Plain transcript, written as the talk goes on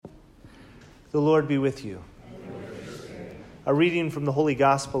The Lord be with you. A reading from the Holy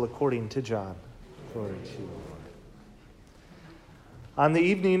Gospel according to John. Glory to you, Lord. On the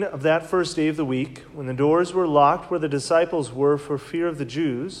evening of that first day of the week, when the doors were locked where the disciples were for fear of the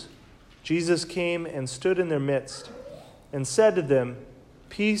Jews, Jesus came and stood in their midst and said to them,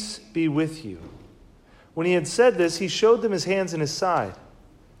 "Peace be with you." When he had said this, he showed them his hands and his side.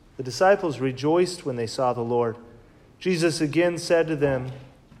 The disciples rejoiced when they saw the Lord. Jesus again said to them,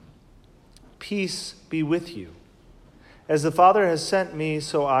 "Peace be with you. As the Father has sent me,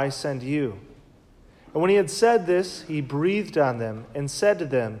 so I send you." And when he had said this, he breathed on them and said to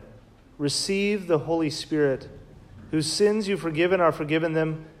them, "Receive the Holy Spirit. Whose sins you've forgiven are forgiven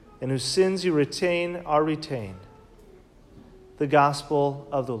them, and whose sins you retain are retained." The Gospel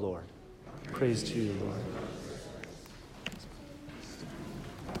of the Lord. Praise to you, Lord.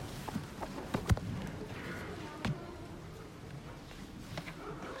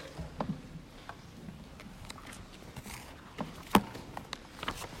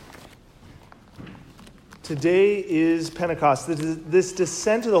 Today is Pentecost, this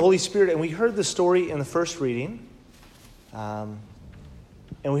descent of the Holy Spirit, and we heard the story in the first reading. And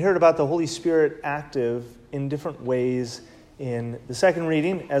we heard about the Holy Spirit active in different ways in the second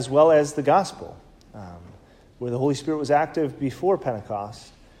reading, as well as the Gospel, where the Holy Spirit was active before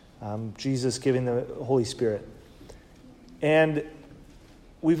Pentecost, Jesus giving the Holy Spirit. And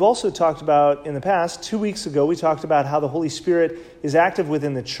we've also talked about, in the past, 2 weeks ago, we talked about how the Holy Spirit is active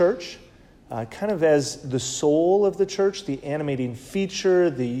within the church, kind of as the soul of the church, the animating feature,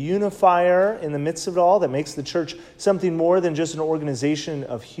 the unifier in the midst of it all that makes the church something more than just an organization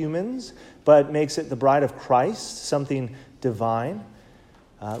of humans, but makes it the bride of Christ, something divine.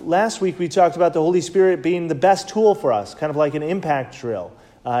 Last week we talked about the Holy Spirit being the best tool for us, kind of like an impact drill,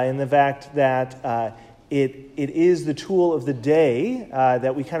 in the fact that it is the tool of the day,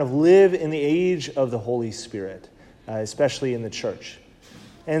 that we kind of live in the age of the Holy Spirit, especially in the church.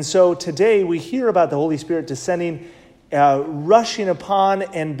 And so today we hear about the Holy Spirit descending, rushing upon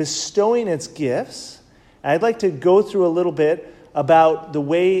and bestowing its gifts. And I'd like to go through a little bit about the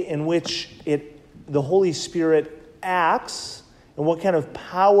way in which the Holy Spirit acts and what kind of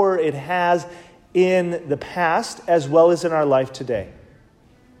power it has in the past as well as in our life today.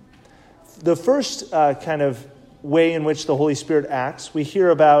 The first kind of way in which the Holy Spirit acts we hear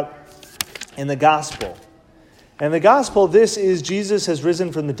about in the Gospel. And the Gospel, this is Jesus has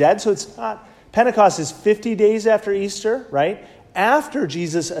risen from the dead. So it's not, Pentecost is 50 days after Easter, right? After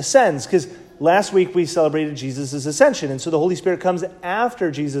Jesus ascends, because last week we celebrated Jesus' ascension. And so the Holy Spirit comes after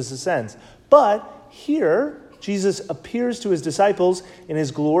Jesus ascends. But here, Jesus appears to his disciples in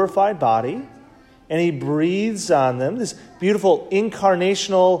his glorified body, and he breathes on them, this beautiful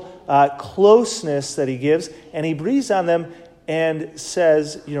incarnational closeness that he gives, and he breathes on them and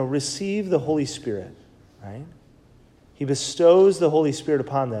says, receive the Holy Spirit, right? He bestows the Holy Spirit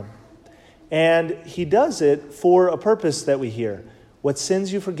upon them. And he does it for a purpose that we hear. What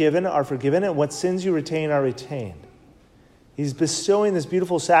sins you forgiven are forgiven, and what sins you retain are retained. He's bestowing this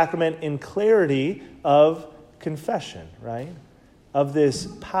beautiful sacrament in clarity of confession, right? Of this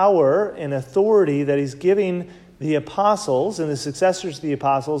power and authority that he's giving the apostles and the successors of the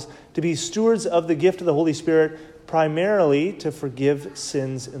apostles to be stewards of the gift of the Holy Spirit, primarily to forgive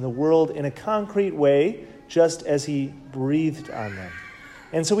sins in the world in a concrete way, just as he breathed on them.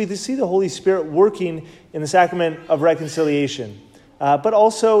 And so we see the Holy Spirit working in the sacrament of reconciliation, but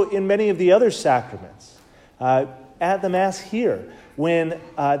also in many of the other sacraments. At the Mass here, when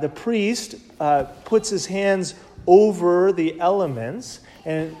the priest puts his hands over the elements,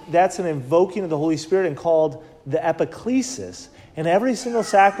 and that's an invoking of the Holy Spirit and called the epiclesis. And every single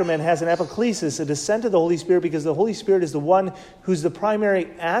sacrament has an epiclesis, a descent of the Holy Spirit, because the Holy Spirit is the one who's the primary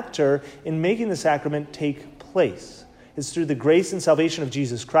actor in making the sacrament take place. It's through the grace and salvation of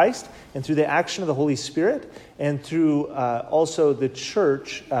Jesus Christ, and through the action of the Holy Spirit, and through also the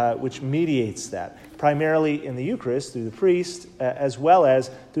church, which mediates that, primarily in the Eucharist, through the priest, as well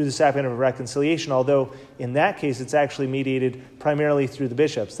as through the sacrament of reconciliation, although in that case it's actually mediated primarily through the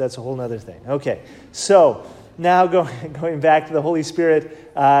bishops. That's a whole other thing. Okay, so now going back to the Holy Spirit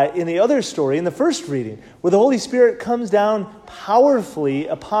in the other story, in the first reading, where the Holy Spirit comes down powerfully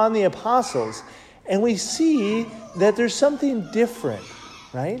upon the apostles, and we see that there's something different,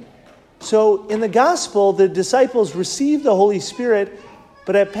 right? So in the Gospel, the disciples receive the Holy Spirit,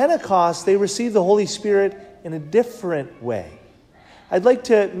 but at Pentecost, they receive the Holy Spirit in a different way. I'd like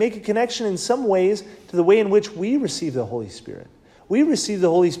to make a connection in some ways to the way in which we receive the Holy Spirit. We receive the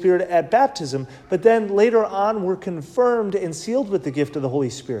Holy Spirit at baptism, but then later on we're confirmed and sealed with the gift of the Holy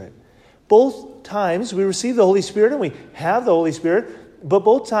Spirit. Both times we receive the Holy Spirit and we have the Holy Spirit, But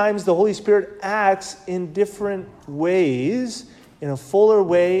both times the Holy Spirit acts in different ways, in a fuller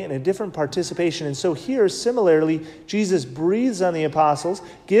way, in a different participation. And so here, similarly, Jesus breathes on the apostles,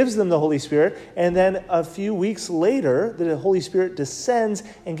 gives them the Holy Spirit, and then a few weeks later, the Holy Spirit descends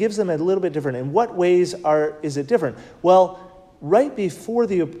and gives them a little bit different. In what ways is it different? Well, right before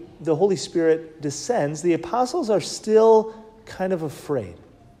the Holy Spirit descends, the apostles are still kind of afraid.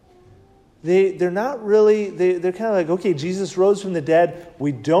 They're not really, they're kind of like, okay, Jesus rose from the dead.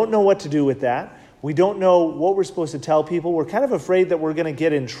 We don't know what to do with that. We don't know what we're supposed to tell people. We're kind of afraid that we're going to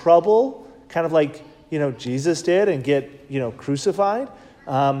get in trouble, kind of like, Jesus did and get, crucified.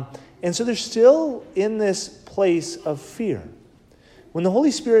 And so they're still in this place of fear. When the Holy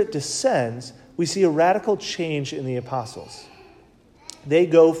Spirit descends, we see a radical change in the apostles. They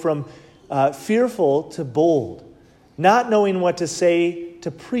go from fearful to bold, not knowing what to say to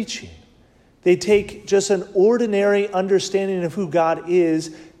preaching. They take just an ordinary understanding of who God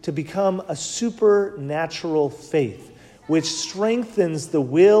is to become a supernatural faith, which strengthens the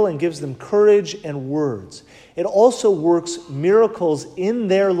will and gives them courage and words. It also works miracles in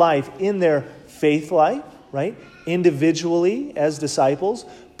their life, in their faith life, right? Individually as disciples,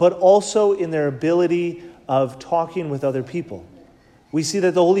 but also in their ability of talking with other people. We see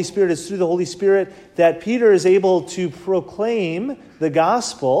that the Holy Spirit is through the Holy Spirit that Peter is able to proclaim the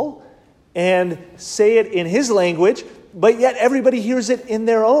gospel and say it in his language, but yet everybody hears it in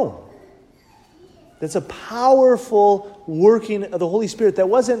their own. That's a powerful working of the Holy Spirit that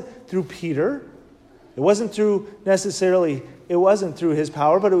wasn't through Peter. It wasn't through his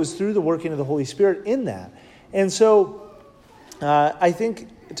power, but it was through the working of the Holy Spirit in that. And so I think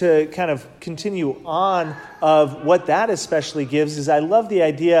to kind of continue on of what that especially gives is I love the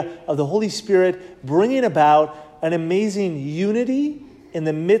idea of the Holy Spirit bringing about an amazing unity in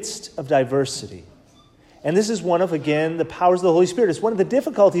the midst of diversity. And this is one of, again, the powers of the Holy Spirit. It's one of the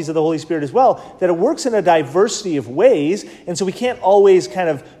difficulties of the Holy Spirit as well, that it works in a diversity of ways, and so we can't always kind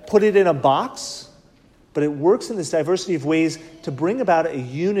of put it in a box, but it works in this diversity of ways to bring about a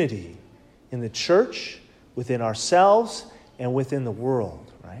unity in the church, within ourselves, and within the world,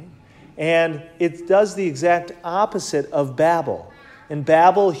 right? And it does the exact opposite of Babel. In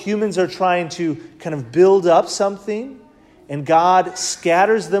Babel, humans are trying to kind of build up something, and God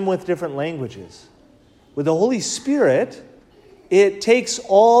scatters them with different languages. With the Holy Spirit, it takes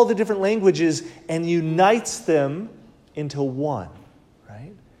all the different languages and unites them into one,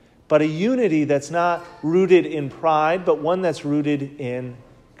 right? But a unity that's not rooted in pride, but one that's rooted in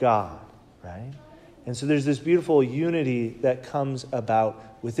God, right? And so there's this beautiful unity that comes about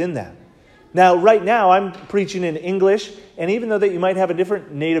within that. Now, right now, I'm preaching in English, and even though that you might have a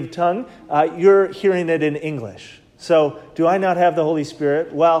different native tongue, you're hearing it in English. So, do I not have the Holy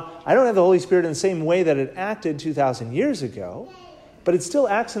Spirit? Well, I don't have the Holy Spirit in the same way that it acted 2,000 years ago, but it still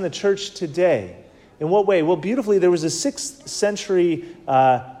acts in the church today. In what way? Well, beautifully, there was a 6th century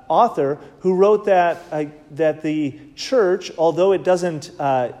author who wrote that the church, although it doesn't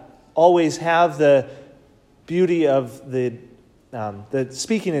always have the beauty of the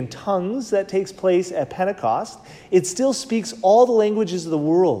speaking in tongues that takes place at Pentecost, it still speaks all the languages of the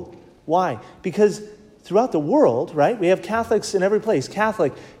world. Why? Because throughout the world, right, we have Catholics in every place.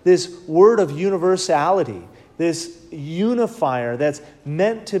 Catholic, this word of universality, this unifier that's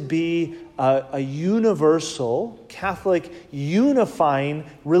meant to be a universal, Catholic, unifying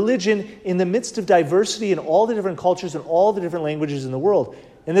religion in the midst of diversity in all the different cultures and all the different languages in the world.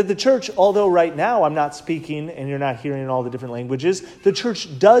 And that the church, although right now I'm not speaking and you're not hearing in all the different languages, the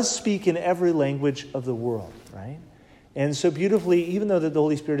church does speak in every language of the world, right? And so beautifully, even though that the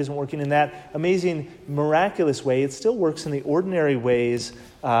Holy Spirit isn't working in that amazing, miraculous way, it still works in the ordinary ways,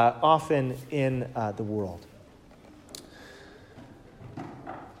 often in the world.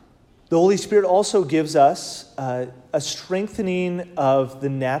 The Holy Spirit also gives us a strengthening of the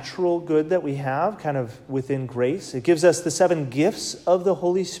natural good that we have, kind of within grace. It gives us the 7 gifts of the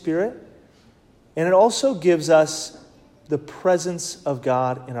Holy Spirit, and it also gives us the presence of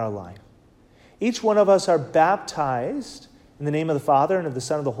God in our life. Each one of us are baptized in the name of the Father and of the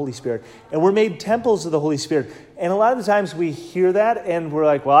Son and of the Holy Spirit. And we're made temples of the Holy Spirit. And a lot of the times we hear that and we're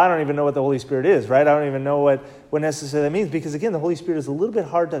like, well, I don't even know what the Holy Spirit is, right? I don't even know what necessarily that means. Because again, the Holy Spirit is a little bit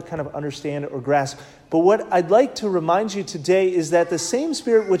hard to kind of understand or grasp. But what I'd like to remind you today is that the same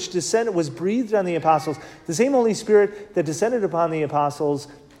Spirit which descended, was breathed on the apostles, the same Holy Spirit that descended upon the apostles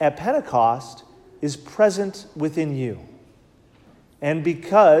at Pentecost is present within you. And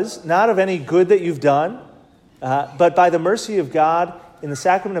because, not of any good that you've done, but by the mercy of God in the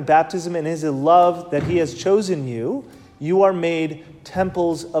sacrament of baptism and His love that He has chosen you, you are made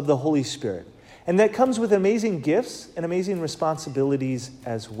temples of the Holy Spirit. And that comes with amazing gifts and amazing responsibilities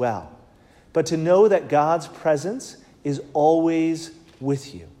as well. But to know that God's presence is always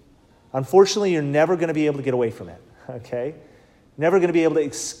with you. Unfortunately, you're never going to be able to get away from it, okay? Never going to be able to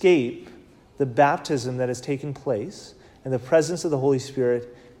escape the baptism that has taken place and the presence of the Holy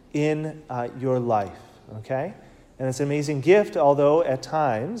Spirit in your life, okay? And it's an amazing gift, although at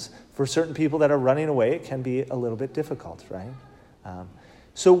times, for certain people that are running away, it can be a little bit difficult, right?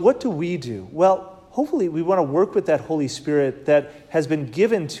 So what do we do? Well, hopefully we want to work with that Holy Spirit that has been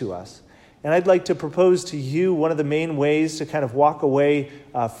given to us. And I'd like to propose to you one of the main ways to kind of walk away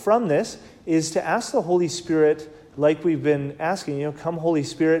from this is to ask the Holy Spirit, like we've been asking, come Holy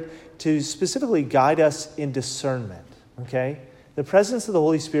Spirit, to specifically guide us in discernment, okay? The presence of the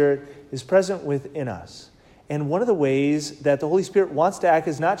Holy Spirit is present within us. And one of the ways that the Holy Spirit wants to act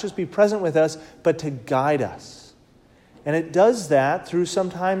is not just be present with us, but to guide us. And it does that through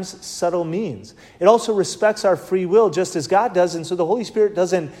sometimes subtle means. It also respects our free will just as God does. And so the Holy Spirit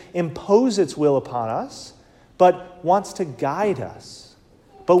doesn't impose its will upon us, but wants to guide us.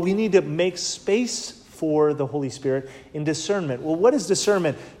 But we need to make space for the Holy Spirit in discernment. Well, what is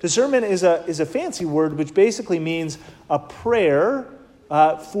discernment? Discernment is a fancy word which basically means a prayer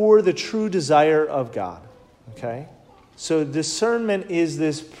for the true desire of God. Okay? So discernment is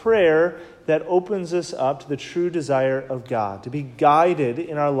this prayer that opens us up to the true desire of God, to be guided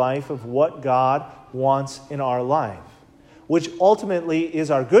in our life of what God wants in our life, which ultimately is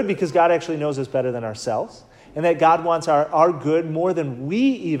our good because God actually knows us better than ourselves, and that God wants our good more than we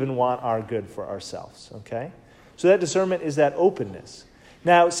even want our good for ourselves, okay? So that discernment is that openness.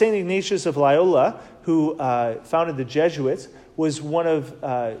 Now, St. Ignatius of Loyola, who founded the Jesuits, was one of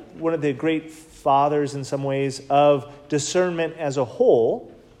the great fathers in some ways of discernment as a whole.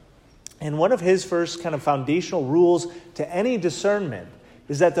 And one of his first kind of foundational rules to any discernment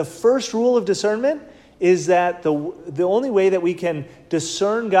is that the first rule of discernment is that the only way that we can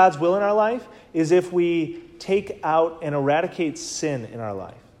discern God's will in our life is if we take out and eradicate sin in our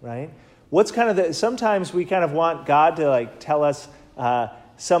life, right? Sometimes we kind of want God to tell us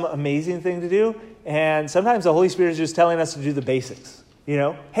some amazing thing to do, and sometimes the Holy Spirit is just telling us to do the basics.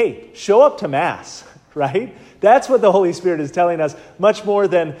 Hey, show up to Mass, right? That's what the Holy Spirit is telling us, much more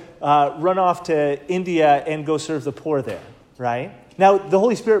than run off to India and go serve the poor there, right? Now, the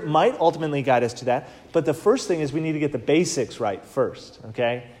Holy Spirit might ultimately guide us to that, but the first thing is we need to get the basics right first,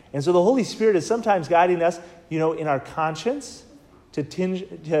 okay? And so the Holy Spirit is sometimes guiding us, in our conscience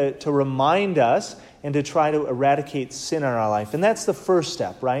to remind us and to try to eradicate sin in our life. And that's the first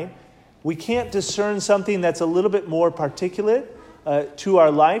step, right? We can't discern something that's a little bit more particulate to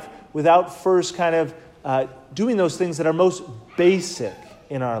our life without first kind of doing those things that are most basic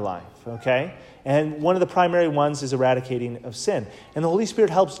in our life, okay? And one of the primary ones is eradicating of sin. And the Holy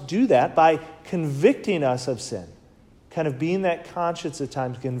Spirit helps do that by convicting us of sin, kind of being that conscience at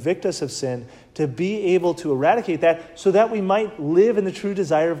times, convict us of sin, to be able to eradicate that so that we might live in the true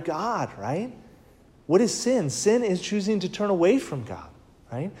desire of God, right? What is sin? Sin is choosing to turn away from God.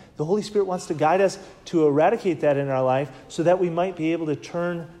 Right? The Holy Spirit wants to guide us to eradicate that in our life so that we might be able to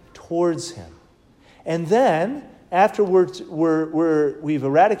turn towards Him. And then, after we've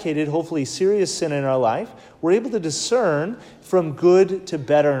eradicated, hopefully, serious sin in our life, we're able to discern from good to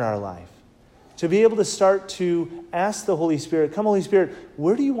better in our life. To be able to start to ask the Holy Spirit, come Holy Spirit,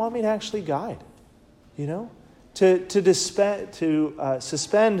 where do you want me to actually guide? To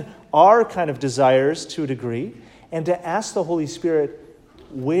suspend our kind of desires to a degree and to ask the Holy Spirit,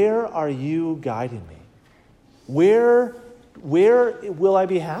 where are you guiding me? Where will I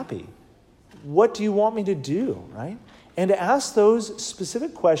be happy? What do you want me to do, right? And to ask those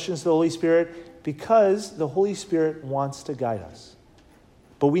specific questions to the Holy Spirit because the Holy Spirit wants to guide us.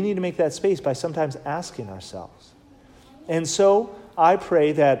 But we need to make that space by sometimes asking ourselves. And so I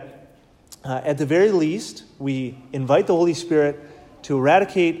pray that at the very least, we invite the Holy Spirit to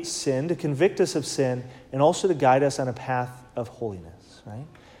eradicate sin, to convict us of sin, and also to guide us on a path of holiness. Right?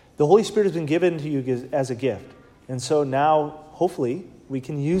 The Holy Spirit has been given to you as a gift. And so now, hopefully, we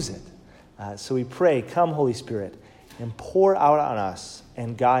can use it. So we pray, come Holy Spirit, and pour out on us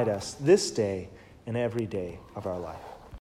and guide us this day and every day of our life.